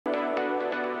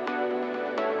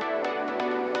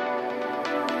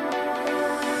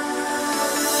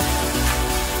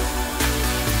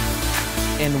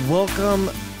And welcome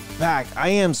back. I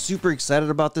am super excited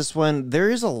about this one.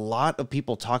 There is a lot of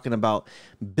people talking about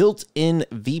built-in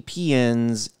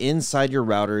VPNs inside your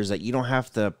routers that you don't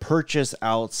have to purchase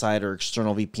outside or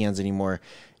external VPNs anymore.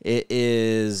 It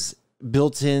is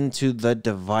built into the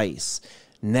device.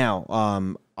 Now,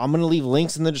 I'm going to leave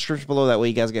links in the description below. That way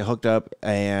you guys get hooked up,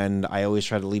 and I always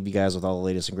try to leave you guys with all the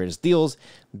latest and greatest deals.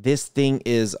 This thing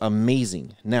is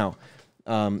amazing. Now,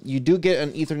 you do get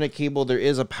an Ethernet cable. There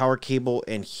is a power cable,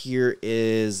 and here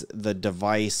is the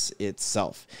device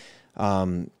itself.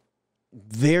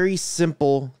 Very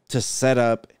simple to set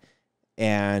up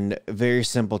and very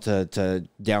simple to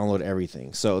download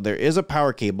everything. So there is a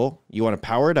power cable. You want to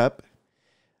power it up.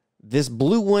 This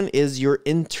blue one is your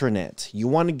internet. You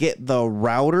want to get the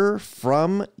router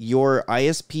from your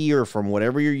ISP or from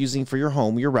whatever you're using for your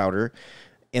home, your router,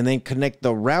 and then connect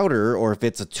the router, or if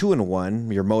it's a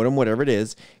 2-in-1, your modem, whatever it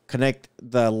is, connect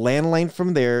the landline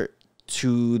from there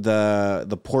to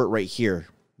the port right here,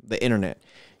 the internet.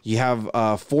 You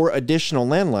have 4 additional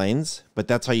landlines, but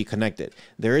that's how you connect it.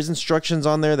 There is instructions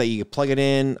on there that you can plug it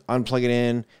in, unplug it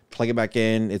in, plug it back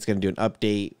in. It's going to do an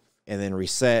update and then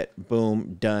reset.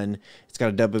 Boom, done. It's got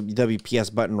a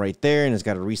WPS button right there, and it's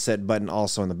got a reset button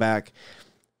also in the back.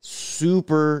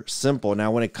 Super simple. Now,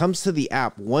 when it comes to the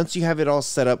app, once you have it all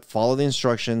set up, follow the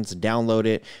instructions, download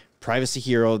it. Privacy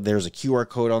Hero. There's a QR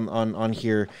code on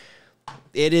here.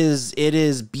 It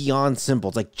is beyond simple.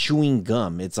 It's like chewing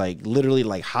gum. It's like literally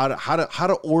like how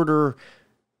to order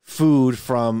food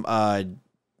from I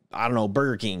don't know,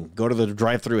 Burger King. Go to the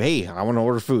drive-thru. Hey, I want to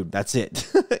order food. That's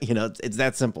it. You know, it's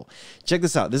that simple. Check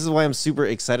this out. This is why I'm super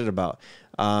excited about.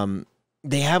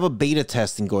 They have a beta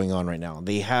testing going on right now.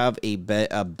 They have a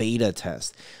beta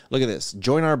test. Look at this.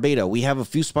 Join our beta. We have a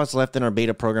few spots left in our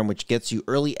beta program, which gets you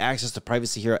early access to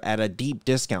Privacy Hero at a deep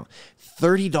discount.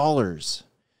 $30.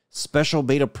 Special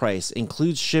beta price.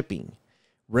 Includes shipping.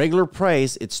 Regular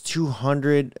price, it's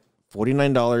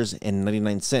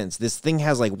 $249.99. This thing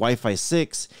has like Wi-Fi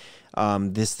 6.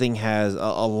 This thing has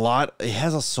a lot. It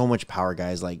has so much power,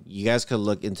 guys. Like, you guys could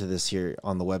look into this here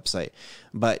on the website.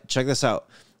 But check this out.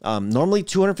 Normally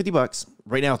 $250,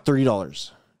 right now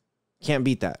 $30. Can't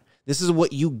beat that. This is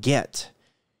what you get.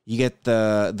 You get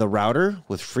the router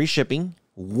with free shipping,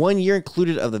 1 year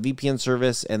included of the VPN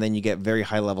service, and then you get very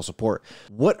high level support.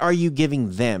 What are you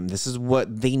giving them? This is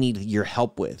what they need your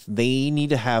help with. They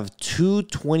need to have 2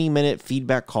 20-minute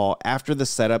feedback call after the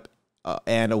setup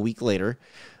and a week later.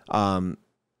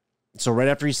 So right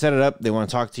after you set it up, they want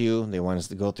to talk to you. They want us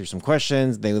to go through some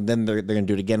questions. Then they're going to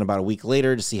do it again about a week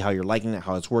later to see how you're liking it,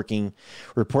 how it's working.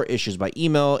 Report issues by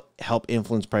email. Help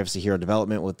influence Privacy Hero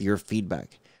development with your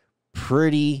feedback.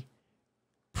 Pretty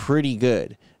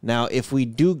good. Now, if we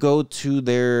do go to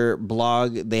their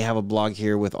blog, they have a blog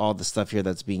here with all the stuff here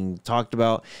that's being talked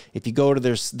about. If you go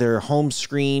to their home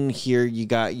screen here, you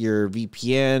got your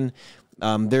VPN.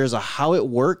 There's a how it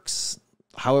works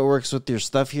with your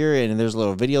stuff here, and there's a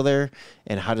little video there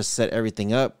and how to set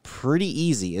everything up. Pretty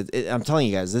easy. I'm telling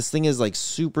you guys, this thing is like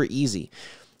super easy.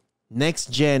 Next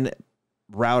gen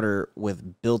router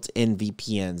with built-in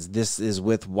VPNs. This is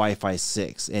with Wi-Fi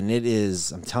 6, and it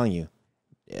is, I'm telling you,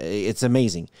 it's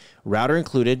amazing. Router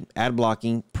included, ad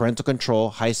blocking, parental control,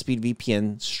 high-speed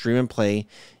VPN, stream and play.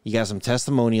 You got some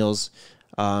testimonials.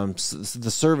 The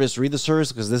service, read the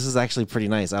service, because this is actually pretty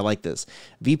nice. I like this.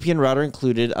 VPN router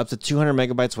included, up to 200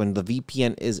 megabytes when the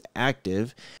VPN is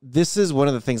active. This is one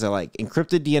of the things I like.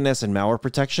 Encrypted DNS and malware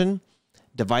protection,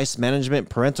 device management,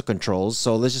 parental controls.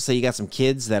 So let's just say you got some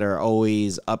kids that are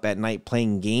always up at night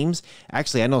playing games.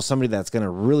 Actually, I know somebody that's going to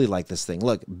really like this thing.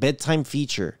 Look, bedtime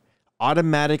feature.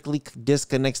 Automatically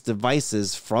disconnects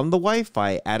devices from the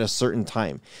Wi-Fi at a certain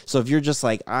time. So if you're just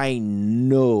like, I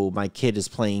know my kid is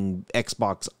playing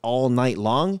Xbox all night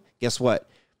long, guess what?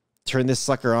 Turn this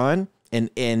sucker on,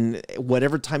 and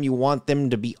whatever time you want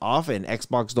them to be off and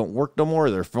Xbox don't work no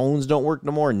more, their phones don't work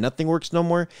no more, nothing works no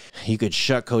more, you could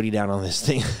shut Cody down on this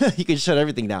thing. You could shut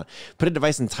everything down. Put a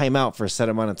device in timeout for a set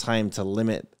amount of time to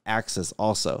limit access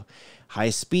also.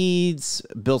 High speeds,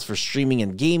 built for streaming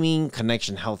and gaming,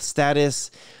 connection health status,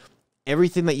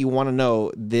 everything that you want to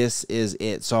know, this is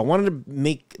it. So I wanted to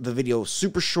make the video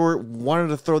super short, wanted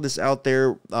to throw this out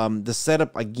there. The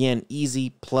setup, again, easy,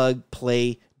 plug,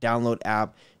 play, download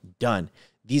app, done.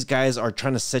 These guys are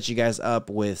trying to set you guys up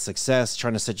with success,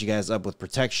 trying to set you guys up with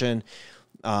protection.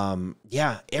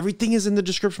 Yeah, everything is in the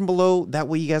description below. That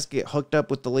way you guys get hooked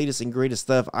up with the latest and greatest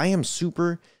stuff. I am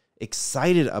super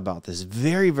excited about this.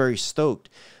 Very, very stoked.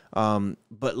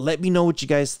 But let me know what you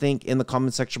guys think in the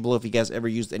comment section below. If you guys ever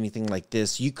used anything like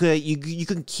this, you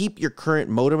can keep your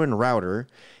current modem and router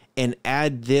and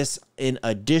add this in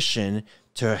addition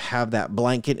to have that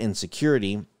blanket and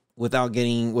security without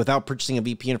purchasing a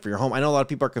VPN for your home. I know a lot of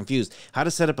people are confused how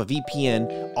to set up a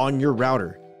VPN on your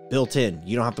router. Built in,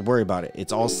 you don't have to worry about it.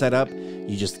 It's all set up.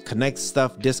 You just connect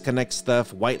stuff, disconnect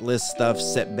stuff, whitelist stuff,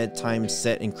 set bedtime,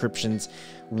 set encryptions,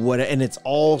 and it's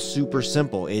all super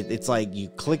simple. It's like you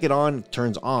click it on, it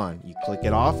turns on. You click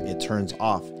it off, it turns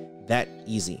off. That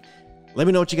easy. Let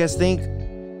me know what you guys think.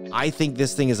 I think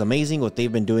this thing is amazing. What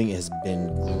they've been doing has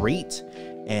been great.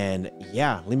 And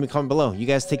yeah, leave me a comment below. You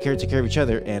guys take care of each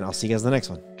other, and I'll see you guys in the next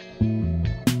one.